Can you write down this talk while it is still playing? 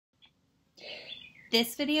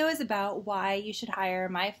This video is about why you should hire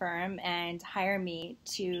my firm and hire me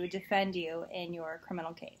to defend you in your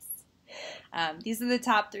criminal case. These are the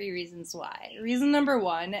top 3 reasons why. Reason number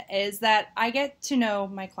 1 is that I get to know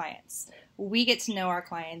my clients. We get to know our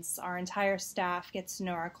clients. Our entire staff gets to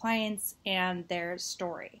know our clients and their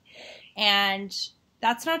story. And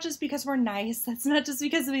that's not just because we're nice. That's not just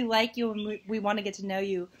because we like you and we want to get to know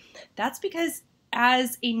you. That's because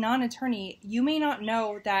as a non-attorney, you may not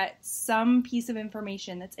know that some piece of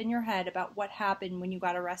information that's in your head about what happened when you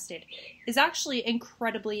got arrested is actually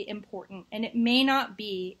incredibly important, and it may not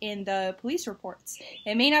be in the police reports.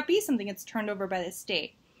 It may not be something that's turned over by the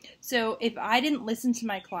state. So if I didn't listen to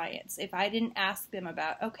my clients, if I didn't ask them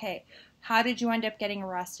about, okay, how did you end up getting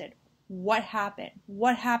arrested? What happened?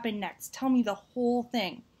 What happened next? Tell me the whole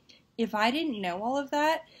thing. If I didn't know all of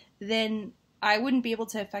that, then I wouldn't be able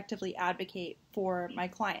to effectively advocate for my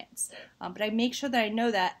clients. But I make sure that I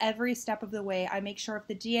know that every step of the way. I make sure if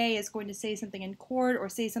the DA is going to say something in court or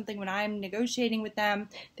say something when I'm negotiating with them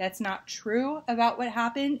that's not true about what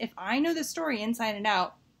happened, if I know the story inside and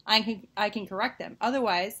out, I can correct them.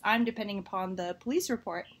 Otherwise, I'm depending upon the police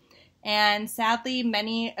report. And sadly,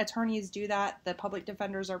 many attorneys do that. The public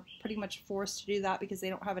defenders are pretty much forced to do that because they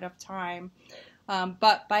don't have enough time.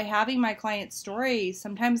 But by having my client's story,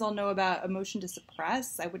 sometimes I'll know about a motion to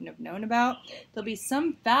suppress I wouldn't have known about. There'll be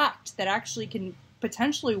some fact that actually can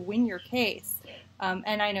potentially win your case,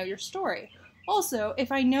 and I know your story. Also,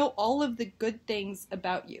 if I know all of the good things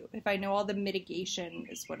about you, if I know all the mitigation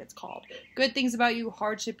is what it's called, good things about you,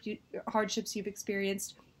 hardships you've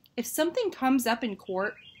experienced, if something comes up in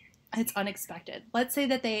court, it's unexpected. Let's say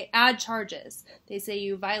that they add charges. They say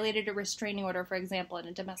you violated a restraining order, for example, in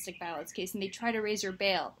a domestic violence case, and they try to raise your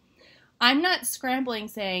bail. I'm not scrambling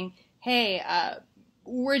saying, hey,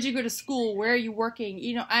 where'd you go to school? Where are you working?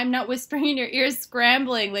 You know, I'm not whispering in your ears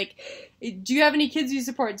scrambling, like, do you have any kids you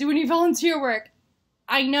support? Do any volunteer work?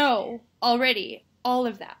 I know already all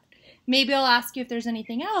of that. Maybe I'll ask you if there's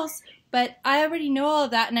anything else, but I already know all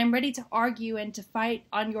of that, and I'm ready to argue and to fight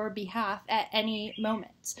on your behalf at any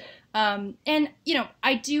moment. And, you know,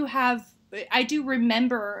 I do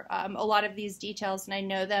remember a lot of these details, and I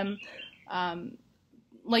know them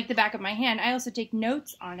like the back of my hand. I also take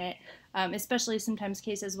notes on it, especially sometimes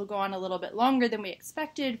cases will go on a little bit longer than we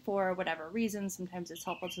expected for whatever reason. Sometimes it's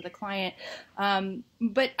helpful to the client.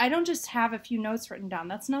 But I don't just have a few notes written down.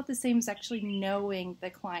 That's not the same as actually knowing the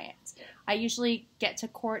client. I usually get to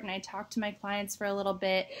court and I talk to my clients for a little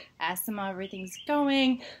bit, ask them how everything's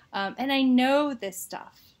going, and I know this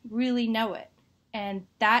stuff, really know it. And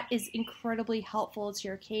that is incredibly helpful to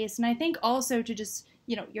your case. And I think also to just,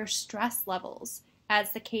 you know, your stress levels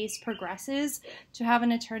as the case progresses, to have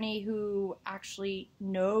an attorney who actually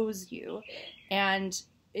knows you and,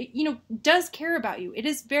 you know, does care about you. It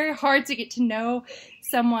is very hard to get to know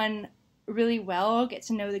someone really well, get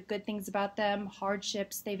to know the good things about them,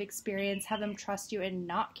 hardships they've experienced, have them trust you and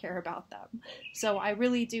not care about them. So I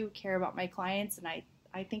really do care about my clients, and I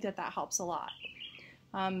think that that helps a lot.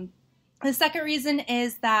 The second reason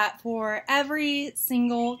is that for every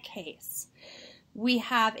single case, we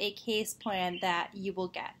have a case plan that you will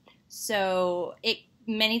get. So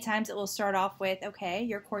many times it will start off with, okay,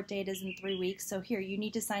 your court date is in 3 weeks, so here, you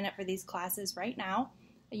need to sign up for these classes right now.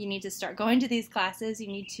 You need to start going to these classes. You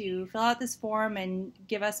need to fill out this form and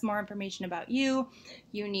give us more information about you.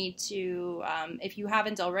 You need to, if you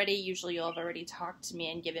haven't already, usually you'll have already talked to me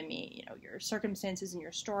and given me, you know, your circumstances and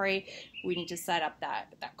your story. We need to set up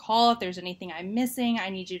that call. If there's anything I'm missing, I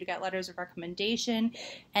need you to get letters of recommendation.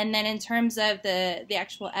 And then in terms of the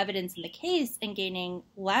actual evidence in the case and gaining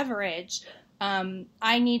leverage,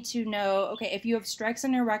 I need to know, okay, if you have strikes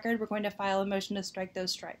on your record, we're going to file a motion to strike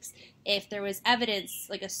those strikes. If there was evidence,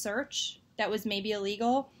 like a search, that was maybe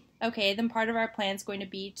illegal, okay, then part of our plan is going to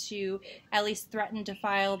be to at least threaten to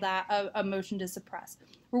file that a motion to suppress.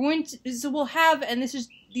 We're going to, so we'll have, and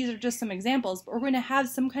these are just some examples, but we're going to have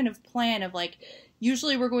some kind of plan of, like,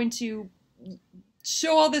 usually we're going to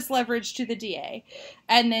show all this leverage to the DA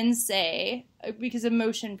and then say, because a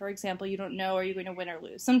motion, for example, you don't know, are you going to win or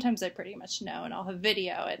lose? Sometimes I pretty much know, and I'll have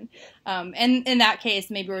video, and in that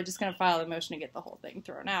case, maybe we're just going to file a motion to get the whole thing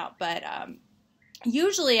thrown out. But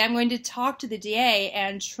usually I'm going to talk to the DA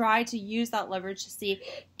and try to use that leverage to see,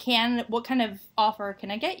 what kind of offer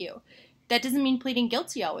can I get you? That doesn't mean pleading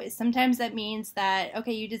guilty always. Sometimes that means that,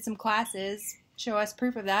 okay, you did some classes, show us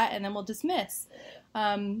proof of that, and then we'll dismiss.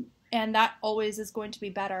 And that always is going to be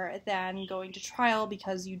better than going to trial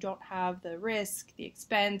because you don't have the risk, the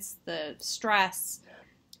expense, the stress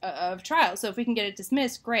of trial. So if we can get it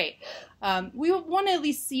dismissed, great. We want to at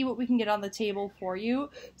least see what we can get on the table for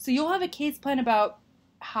you. So you'll have a case plan about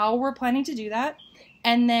how we're planning to do that,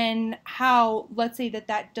 and then how, let's say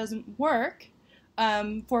that doesn't work,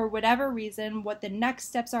 for whatever reason, what the next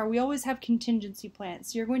steps are. We always have contingency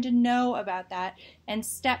plans, so you're going to know about that, and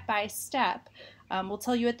step by step, we'll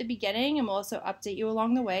tell you at the beginning, and we'll also update you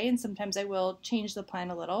along the way, and sometimes I will change the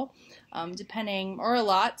plan a little,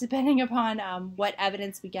 depending upon what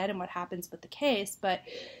evidence we get and what happens with the case, but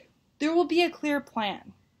there will be a clear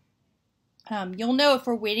plan. You'll know if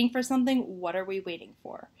we're waiting for something, what are we waiting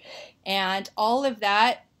for? And all of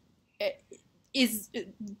that is,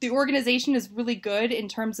 the organization is really good in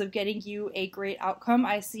terms of getting you a great outcome.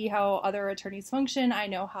 I see how other attorneys function. I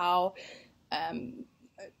know how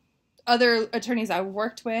other attorneys I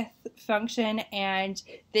worked with function, and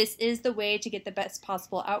this is the way to get the best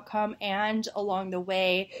possible outcome, and along the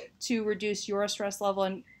way to reduce your stress level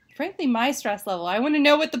and, frankly, my stress level. I want to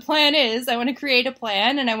know what the plan is. I want to create a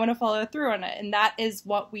plan, and I want to follow through on it, and that is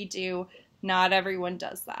what we do. Not everyone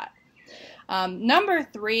does that. Number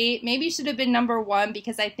 3, maybe should have been number 1,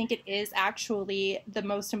 because I think it is actually the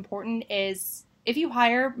most important, is if you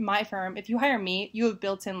hire my firm, if you hire me, you have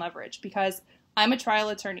built-in leverage, because I'm a trial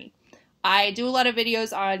attorney. I do a lot of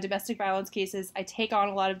videos on domestic violence cases. I take on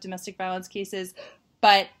a lot of domestic violence cases,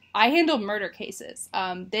 but I handle murder cases.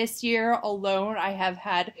 This year alone, I have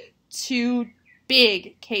had 2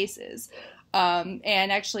 big cases.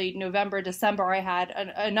 And actually, November, December, I had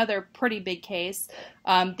another pretty big case.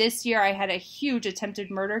 This year, I had a huge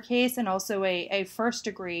attempted murder case and also a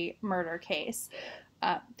first-degree murder case.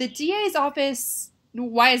 The DA's office,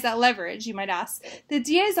 why is that leverage, you might ask? The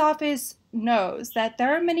DA's office knows that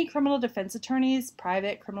there are many criminal defense attorneys,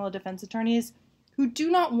 private criminal defense attorneys, who do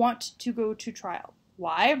not want to go to trial.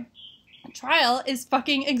 Why? Trial is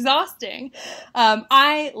fucking exhausting.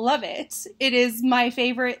 I love it. It is my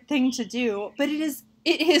favorite thing to do, but it is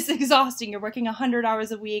exhausting. You're working 100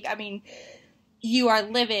 hours a week. I mean, you are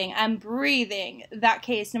living and breathing that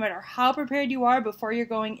case no matter how prepared you are before you're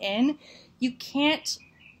going in. You're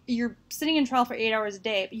sitting in trial for 8 hours a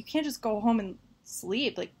day, but you can't just go home and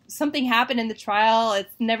sleep. Like, something happened in the trial.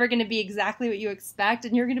 It's never going to be exactly what you expect,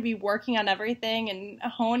 and you're going to be working on everything and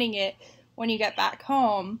honing it when you get back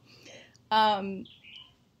home. And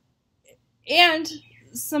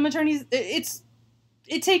some attorneys, it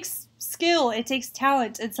takes skill, it takes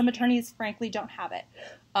talent, and some attorneys, frankly, don't have it.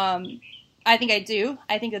 I think I do.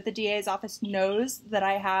 I think that the DA's office knows that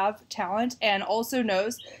I have talent, and also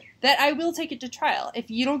knows that I will take it to trial.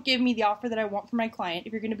 If you don't give me the offer that I want for my client,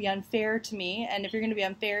 if you're going to be unfair to me, and if you're going to be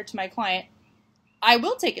unfair to my client, I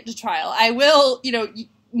will take it to trial. I will,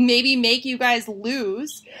 maybe make you guys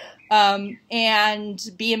lose, and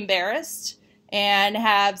be embarrassed, and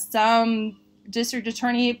have some district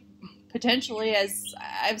attorney, potentially, as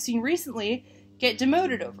I've seen recently, get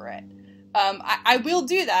demoted over it. I will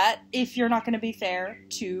do that if you're not going to be fair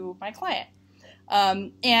to my client.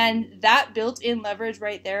 And that built-in leverage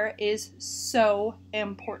right there is so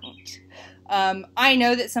important. I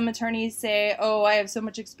know that some attorneys say, oh, I have so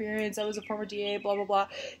much experience, I was a former DA, blah, blah, blah.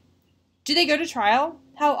 Do they go to trial?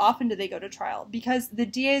 How often do they go to trial? Because the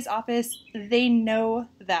DA's office, they know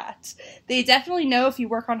that. They definitely know if you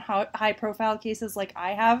work on high-profile cases like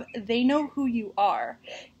I have, they know who you are.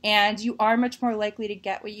 And you are much more likely to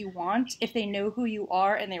get what you want if they know who you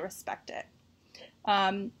are and they respect it.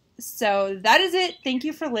 So that is it. Thank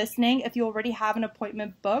you for listening. If you already have an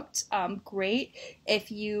appointment booked, great.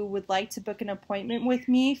 If you would like to book an appointment with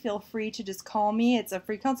me, feel free to just call me. It's a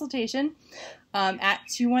free consultation at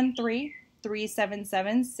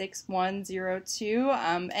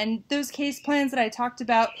 213-377-6102. And those case plans that I talked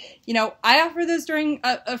about, I offer those during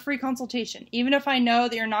a free consultation. Even if I know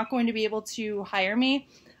that you're not going to be able to hire me,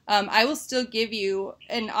 I will still give you,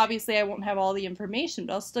 and obviously I won't have all the information,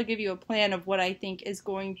 but I'll still give you a plan of what I think is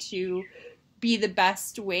going to be the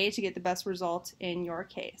best way to get the best result in your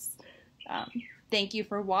case. Thank you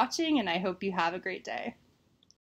for watching, and I hope you have a great day.